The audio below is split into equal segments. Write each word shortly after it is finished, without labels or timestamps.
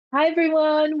Hi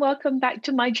everyone, welcome back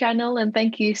to my channel and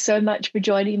thank you so much for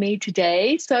joining me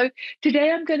today.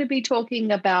 Today I'm going to be talking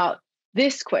about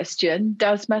this question: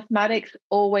 does mathematics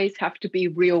always have to be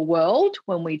real world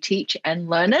when we teach and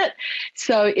learn it?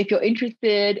 So if you're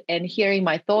interested in hearing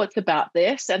my thoughts about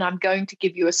this, and I'm going to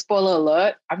give you a spoiler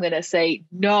alert, I'm going to say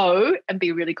no and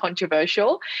be really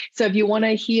controversial. So if you want to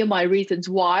hear my reasons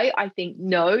why I think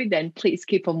no, then please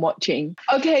keep on watching.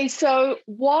 Okay, so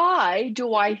why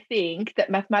do I think that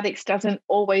mathematics doesn't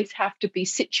always have to be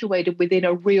situated within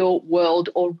a real world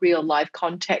or real life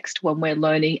context when we're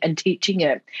learning and teaching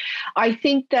it? I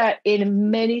think that in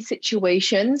many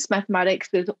situations, mathematics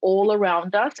is all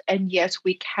around us. And yes,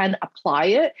 we can apply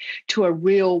it to a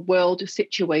real world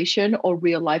situation or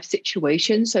real life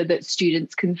situation so that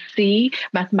students can see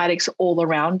mathematics all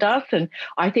around us. And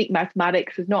I think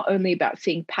mathematics is not only about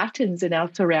seeing patterns in our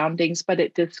surroundings, but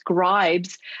it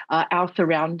describes our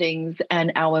surroundings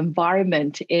and our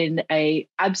environment in an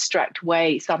abstract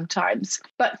way sometimes.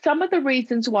 But some of the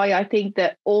reasons why I think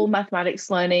that all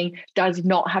mathematics learning does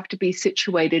not have to be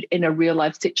situated in a real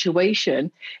life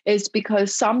situation is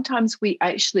because sometimes we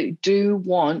actually do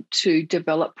want to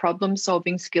develop problem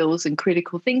solving skills and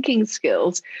critical thinking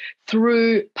skills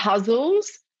through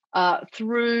puzzles,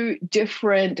 through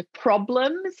different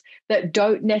problems that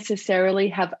don't necessarily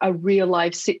have a real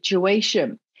life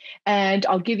situation. And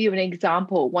I'll give you an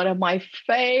example. One of my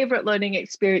favorite learning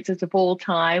experiences of all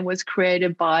time was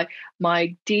created by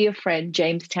my dear friend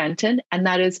James Tanton, and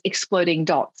that is exploding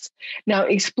dots. Now,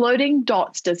 exploding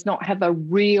dots does not have a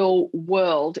real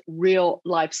world, real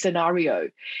life scenario.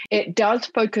 It does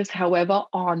focus, however,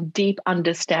 on deep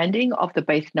understanding of the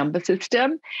base number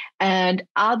system, and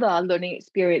other learning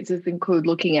experiences include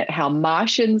looking at how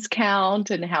Martians count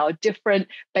and how different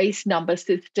base number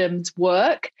systems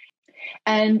work.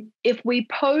 And if we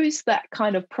pose that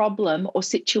kind of problem or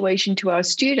situation to our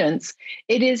students,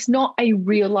 it is not a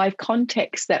real life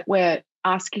context that we're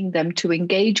asking them to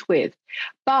engage with,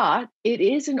 but it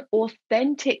is an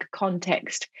authentic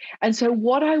context. And so,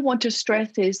 what I want to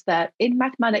stress is that in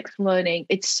mathematics learning,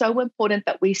 it's so important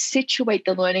that we situate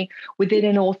the learning within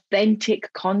an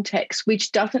authentic context,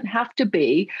 which doesn't have to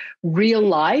be real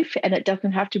life and it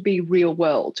doesn't have to be real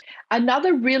world.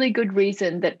 Another really good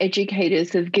reason that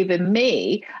educators have given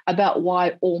me about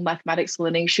why all mathematics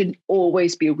learning should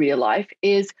always be real life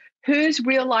is: whose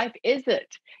real life is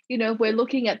it? You know, we're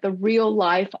looking at the real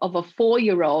life of a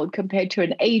 4-year-old compared to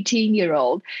an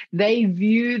 18-year-old. They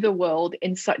view the world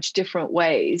in such different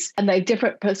ways and they have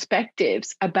different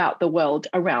perspectives about the world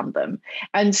around them.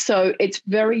 And so it's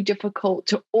very difficult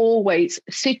to always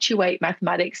situate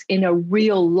mathematics in a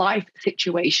real life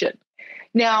situation.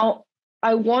 Now,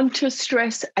 I want to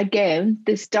stress again,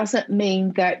 this doesn't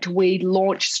mean that we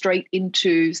launch straight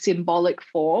into symbolic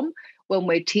form when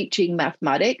we're teaching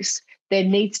mathematics. There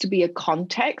needs to be a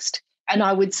context. And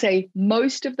I would say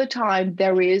most of the time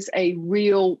there is a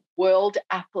real world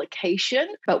application,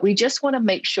 but we just want to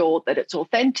make sure that it's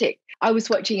authentic. I was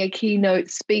watching a keynote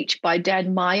speech by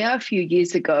Dan Meyer a few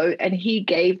years ago, and he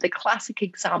gave the classic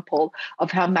example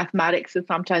of how mathematics is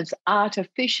sometimes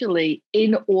artificially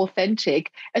inauthentic,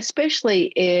 especially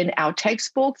in our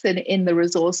textbooks and in the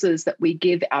resources that we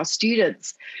give our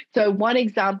students. So one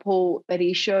example that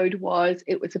he showed was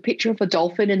it was a picture of a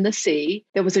dolphin in the sea.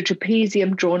 There was a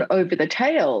trapezium drawn over the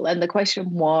tail, and the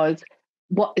question was,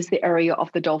 what is the area of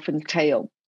the dolphin's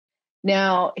tail?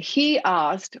 Now, he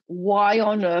asked, why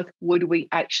on earth would we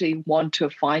actually want to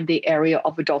find the area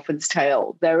of a dolphin's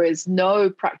tail? There is no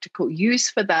practical use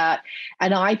for that.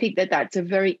 And I think that that's a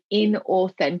very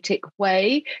inauthentic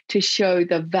way to show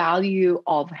the value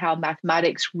of how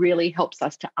mathematics really helps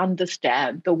us to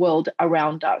understand the world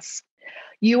around us.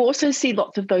 You also see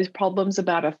lots of those problems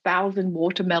about 1,000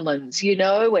 watermelons,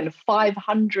 and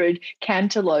 500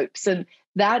 cantaloupes. And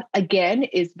that, again,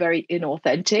 is very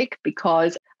inauthentic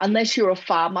because unless you're a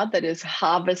farmer that is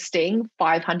harvesting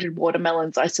 500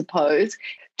 watermelons, I suppose,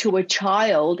 to a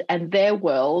child and their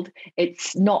world,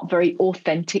 it's not very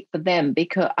authentic for them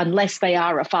because unless they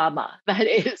are a farmer, that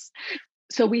is.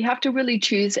 So we have to really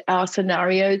choose our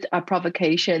scenarios, our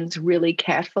provocations really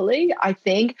carefully, I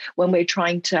think, when we're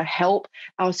trying to help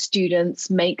our students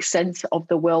make sense of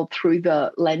the world through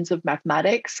the lens of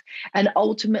mathematics. And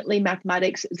ultimately,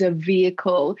 mathematics is a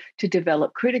vehicle to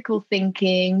develop critical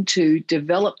thinking, to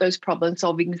develop those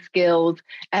problem-solving skills,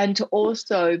 and to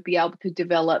also be able to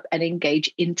develop and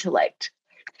engage intellect.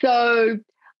 So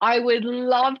I would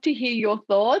love to hear your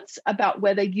thoughts about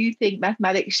whether you think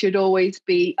mathematics should always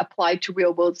be applied to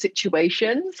real world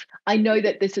situations. I know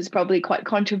that this is probably quite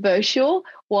controversial,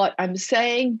 what I'm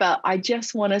saying, but I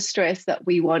just want to stress that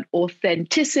we want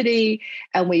authenticity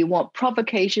and we want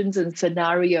provocations and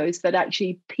scenarios that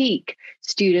actually pique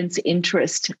students'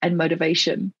 interest and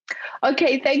motivation.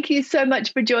 Okay, thank you so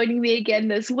much for joining me again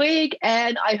this week,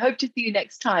 and I hope to see you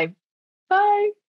next time. Bye.